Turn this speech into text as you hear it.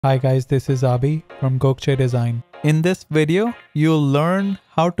Hi guys, this is Abi from Gokche Design. In this video, you'll learn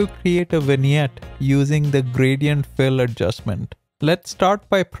how to create a vignette using the gradient fill adjustment. Let's start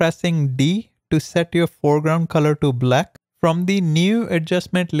by pressing D to set your foreground color to black. From the new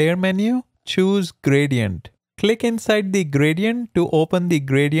adjustment layer menu, choose gradient. Click inside the gradient to open the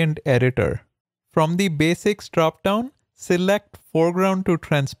gradient editor. From the basics dropdown, select foreground to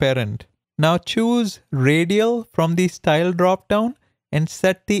transparent. Now choose radial from the style dropdown and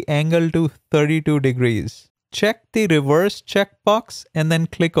set the angle to 32 degrees. Check the reverse checkbox and then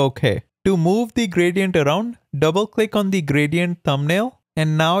click OK. To move the gradient around, double click on the gradient thumbnail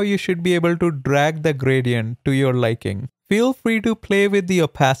and now you should be able to drag the gradient to your liking. Feel free to play with the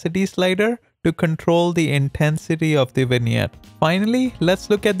opacity slider to control the intensity of the vignette. Finally, let's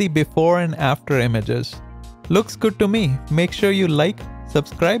look at the before and after images. Looks good to me. Make sure you like,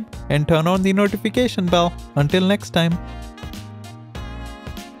 subscribe and turn on the notification bell. Until next time.